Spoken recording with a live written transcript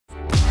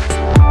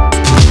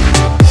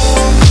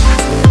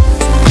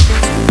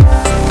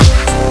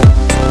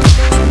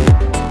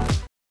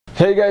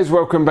Hey guys,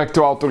 welcome back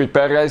to Auto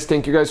Repair guys.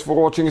 Thank you guys for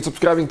watching and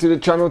subscribing to the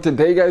channel.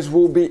 Today guys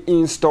we'll be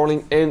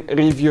installing and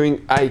reviewing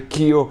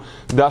Akeeyo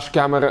dash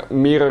camera,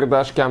 mirror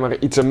dash camera.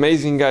 It's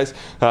amazing guys.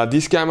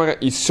 This camera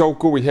is so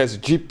cool. It has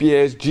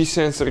GPS, G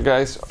sensor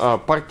guys,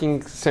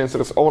 parking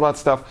sensors, all that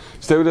stuff.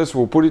 Stay with us,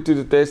 we'll put it to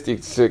the test.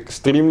 It's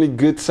extremely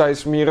good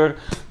size mirror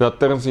that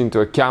turns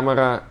into a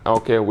camera,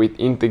 okay, with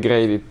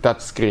integrated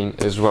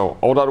touchscreen as well.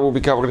 All that will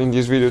be covered in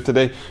this video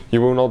today. You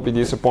will not be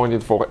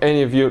disappointed for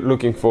any of you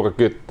looking for a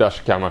good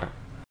dash camera.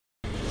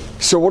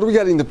 So what do we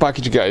got in the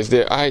package guys?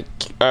 The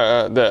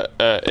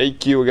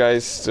Akeeyo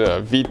guys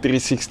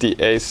V360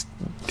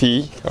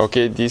 ST.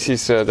 Okay, this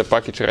is the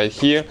package right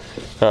here.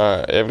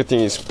 Everything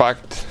is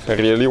packed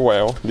really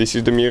well. This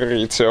is the mirror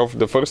itself.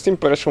 The first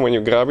impression when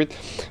you grab it,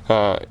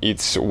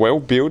 it's well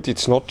built,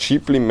 it's not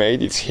cheaply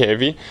made, it's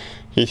heavy.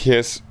 It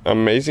has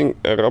amazing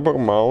rubber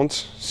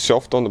mounts,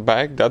 soft on the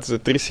back. That's the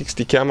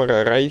 360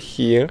 camera right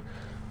here.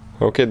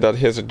 Okay, that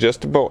has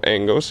adjustable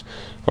angles.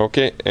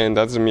 Okay, and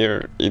that's the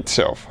mirror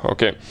itself.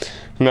 Okay,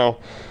 now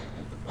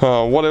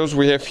what else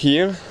we have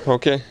here?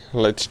 Okay,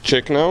 let's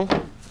check now.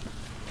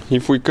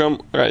 If we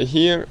come right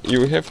here,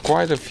 you have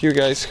quite a few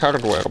guys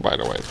hardware, by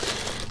the way.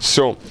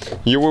 So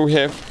you will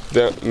have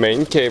the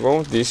main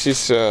cable. This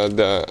is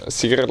the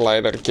cigarette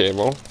lighter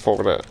cable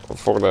for the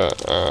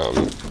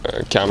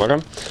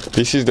camera.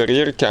 This is the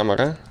rear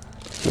camera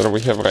that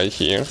we have right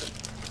here.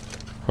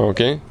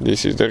 Okay,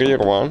 this is the rear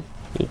one.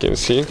 You can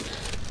see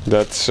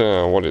that's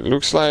what it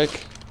looks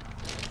like.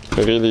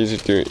 Really easy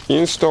to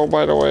install,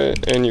 by the way,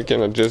 and you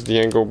can adjust the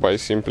angle by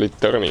simply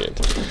turning it.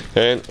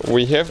 And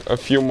we have a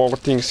few more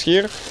things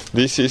here.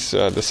 This is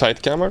the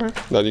side camera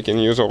that you can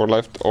use over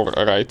left or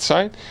right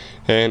side.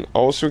 And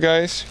also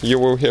guys, you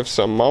will have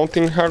some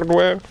mounting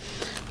hardware.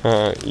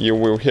 You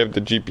will have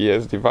the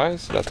GPS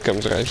device that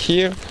comes right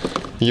here.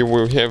 You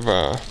will have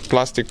a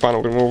plastic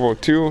panel removal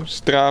too,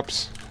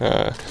 straps,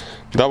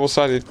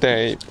 double-sided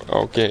tape.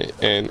 Okay,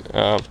 and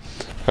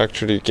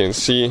actually you can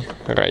see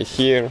right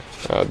here,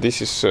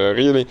 this is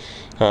really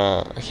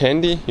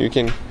handy. You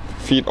can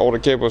feed all the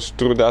cables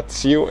through that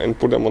seal and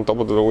put them on top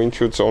of the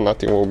windshield, so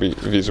nothing will be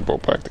visible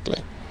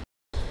practically.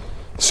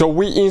 So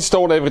we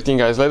installed everything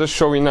guys. Let us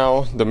show you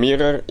now. The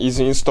mirror is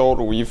installed,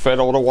 we fed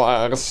all the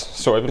wires,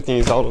 so everything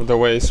is out of the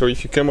way. So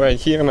if you come right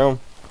here now,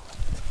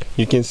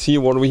 you can see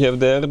what we have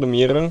there, the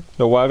mirror.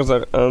 The wires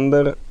are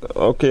under,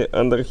 okay,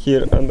 under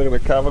here, under the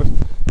cover.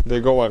 They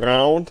go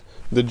around.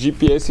 The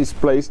GPS is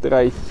placed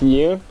right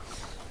here.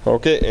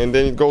 Okay, and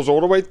then it goes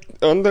all the way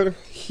under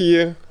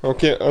here,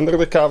 okay, under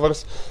the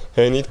covers,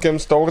 and it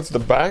comes towards the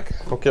back.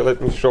 Okay,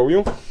 let me show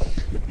you.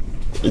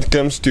 It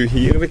comes to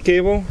here, the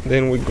cable,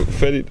 then we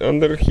fed it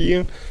under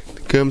here.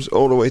 It comes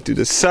all the way to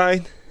the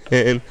side,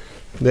 and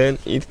then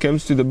it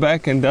comes to the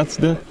back, and that's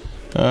the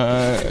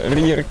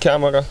rear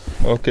camera,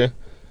 okay,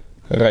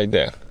 right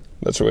there.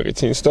 That's where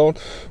it's installed.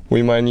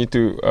 We might need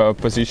to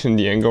position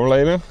the angle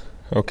later,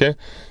 okay,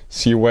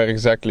 see where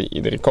exactly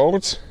it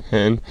records,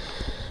 and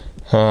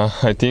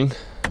I think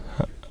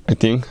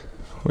it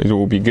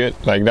will be good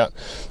like that.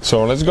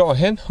 So let's go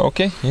ahead,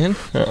 okay, and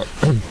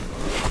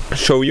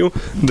show you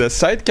the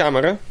side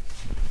camera.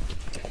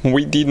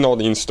 We did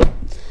not install.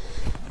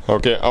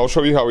 Okay, I'll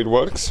show you how it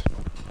works,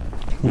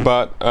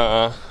 but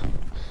I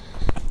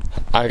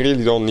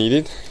really don't need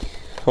it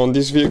on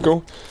this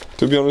vehicle,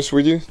 to be honest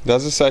with you.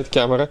 That's the side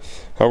camera.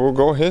 I will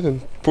go ahead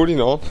and put it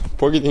on,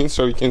 plug it in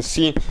so you can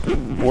see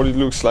what it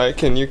looks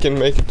like, and you can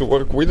make it to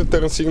work with the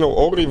turn signal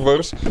or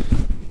reverse.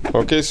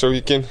 Okay, so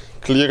you can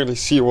clearly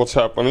see what's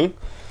happening.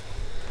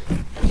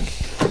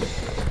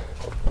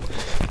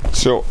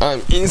 So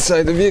I'm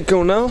inside the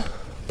vehicle now,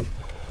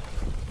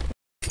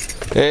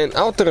 and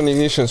I'll turn the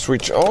ignition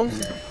switch on.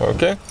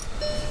 Okay,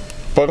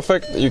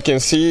 perfect. You can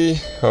see,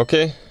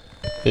 okay,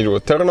 it will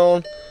turn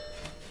on.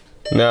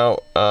 Now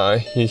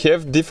you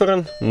have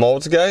different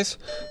modes guys.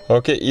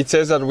 Okay, it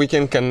says that we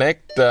can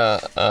connect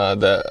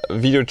the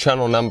video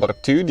channel number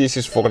 2. This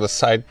is for the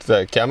side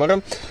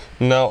camera.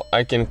 Now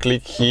I can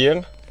click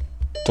here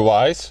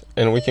twice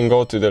and we can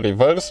go to the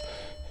reverse,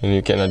 and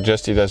you can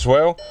adjust it as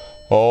well,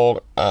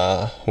 or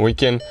we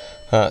can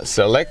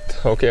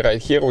select, okay,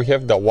 right here we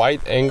have the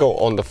wide angle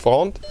on the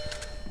front.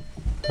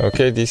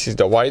 Okay, this is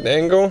the wide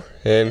angle,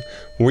 and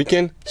we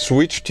can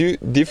switch to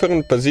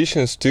different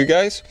positions too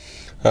guys.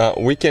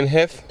 We can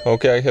have,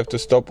 okay, I have to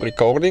stop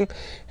recording,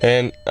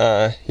 and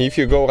if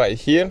you go right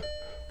here,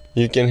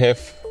 you can have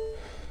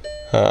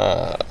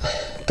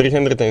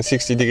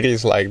 360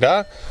 degrees like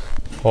that,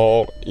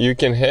 or you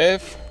can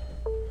have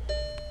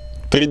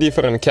 3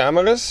 different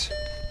cameras,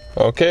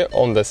 okay,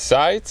 on the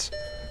sides,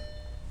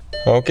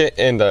 okay,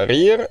 and the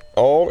rear,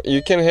 or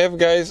you can have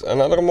guys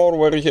another mode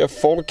where you have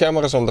 4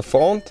 cameras on the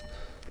front.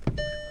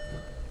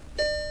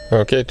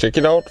 Okay, check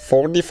it out,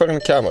 4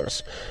 different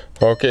cameras,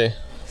 okay,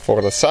 for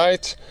the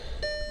sides,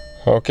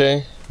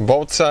 okay,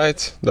 both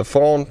sides, the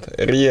front,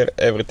 rear,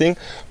 everything.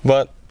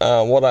 But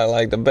what I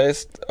like the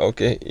best,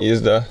 okay,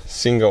 is the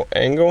single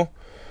angle.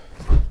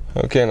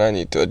 Okay, and I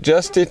need to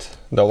adjust it,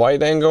 the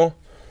wide angle,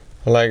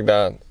 like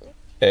that.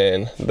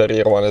 and the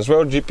rear one as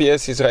well.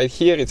 GPS is right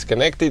here, it's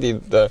connected,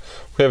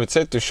 we have it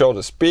set to show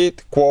the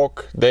speed,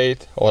 clock,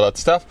 date, all that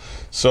stuff.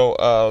 So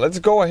let's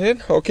go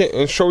ahead, okay,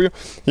 and show you.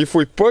 If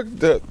we put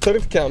the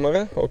third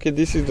camera, okay,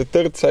 this is the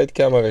third side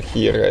camera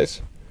here,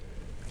 guys.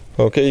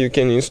 Okay, you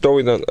can install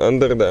it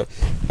under the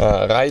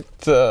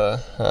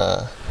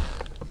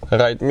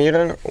right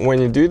mirror.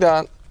 When you do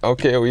that,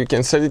 okay, you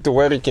can set it to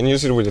where you can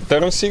use it with the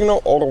turn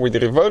signal or with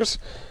reverse.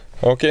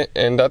 Okay,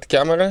 and that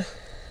camera,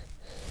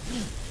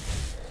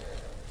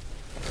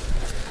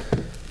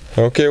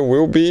 okay,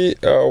 will be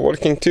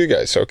working too,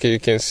 guys. Okay, you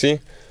can see.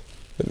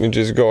 Let me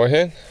just go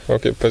ahead.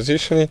 Okay,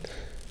 position it,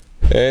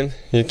 and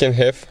you can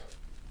have,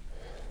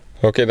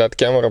 okay, that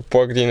camera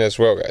plugged in as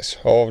well, guys.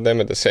 All of them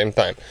at the same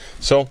time.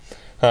 So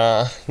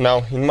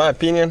now, in my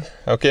opinion,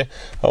 okay,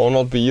 I will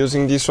not be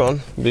using this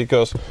one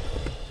because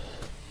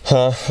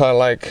I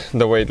like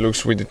the way it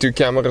looks with the two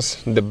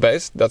cameras the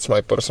best. That's my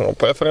personal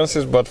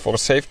preferences, but for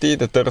safety,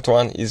 the third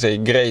one is a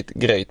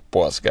great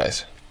plus,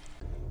 guys.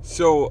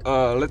 So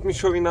let me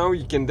show you now.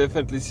 You can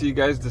definitely see,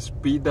 guys, the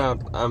speed that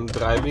I'm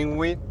driving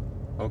with.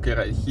 Okay,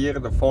 right here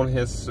the phone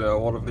has a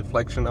lot of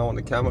reflection now on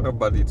the camera,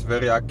 but it's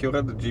very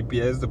accurate, the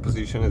GPS, the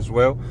position as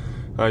well.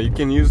 You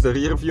can use the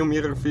rear view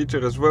mirror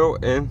feature as well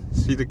and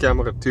see the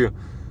camera too.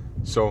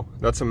 So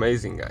that's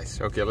amazing, guys.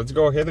 Okay, let's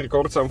go ahead,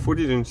 record some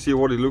footage and see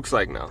what it looks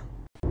like now.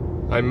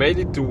 I made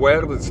it to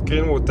where the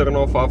screen will turn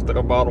off after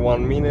about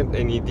 1 minute,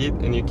 and it did,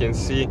 and you can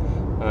see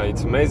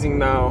it's amazing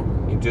now.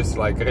 It's just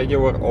like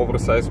regular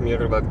oversized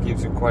mirror that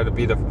gives you quite a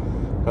bit of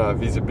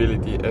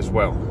visibility as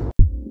well.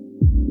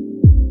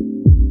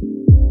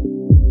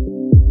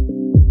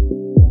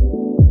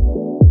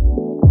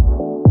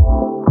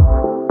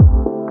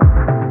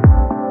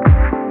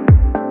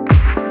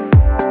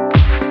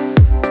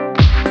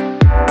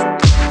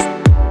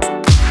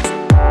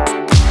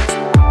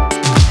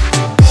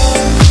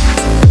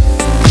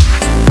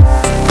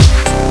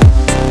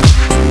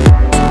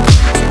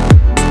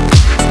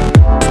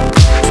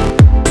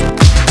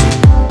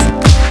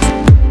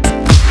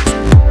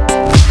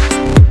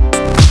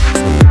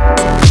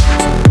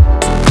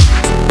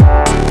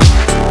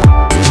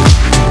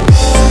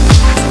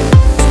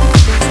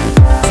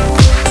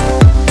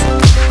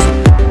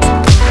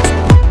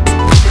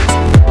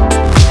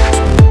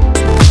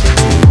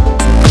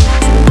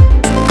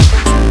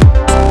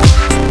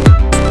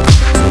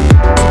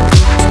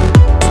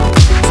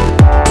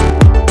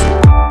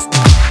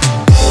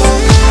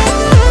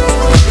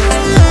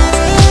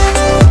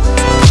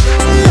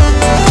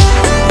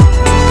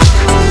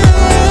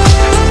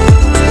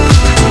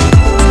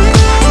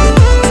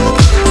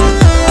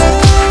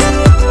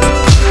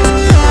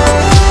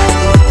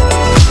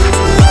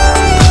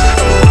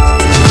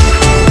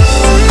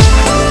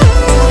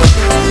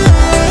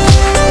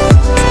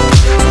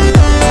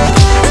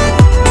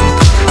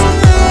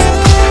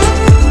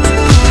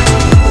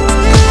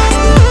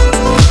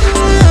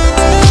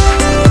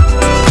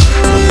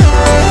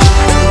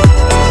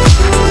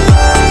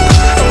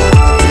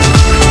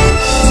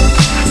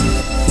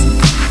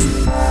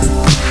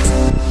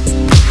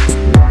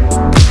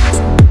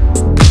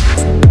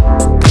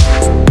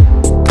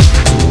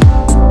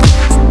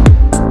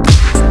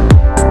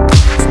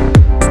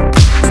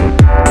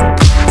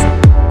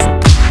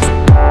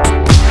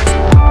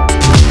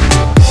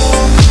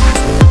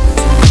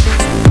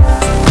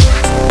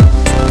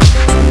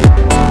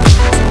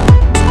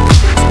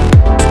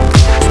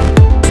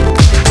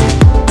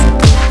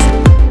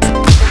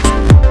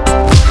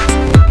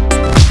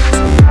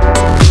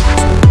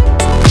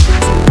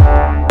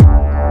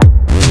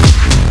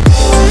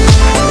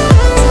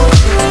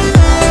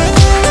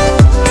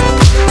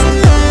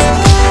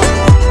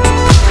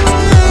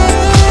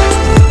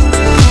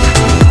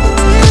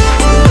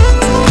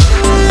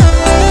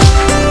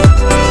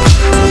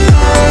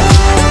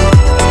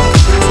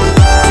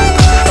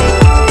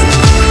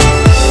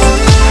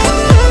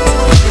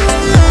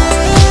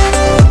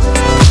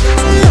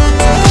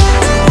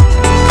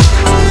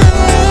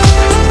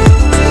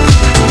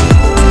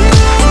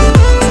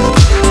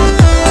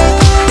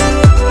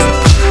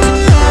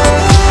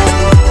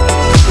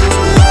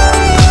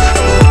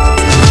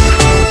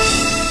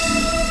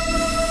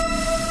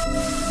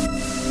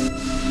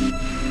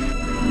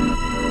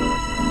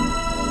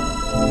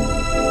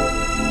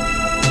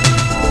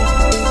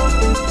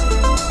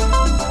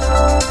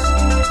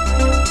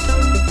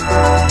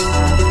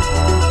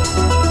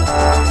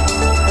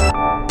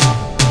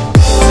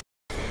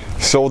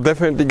 So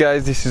definitely,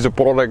 guys, this is a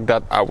product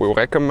that I will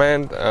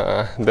recommend.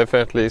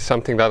 Definitely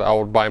something that I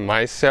would buy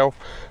myself.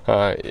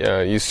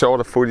 You saw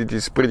the footage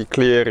is pretty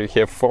clear. You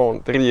have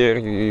front, rear.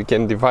 You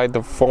can divide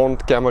the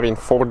front camera in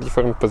 4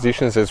 different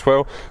positions as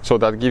well. So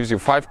that gives you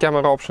 5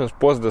 camera options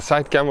plus the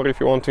side camera if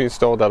you want to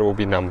install. That will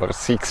be number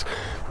 6,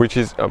 which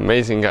is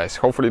amazing, guys.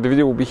 Hopefully the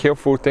video will be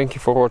helpful. Thank you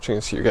for watching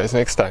and see you guys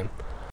next time.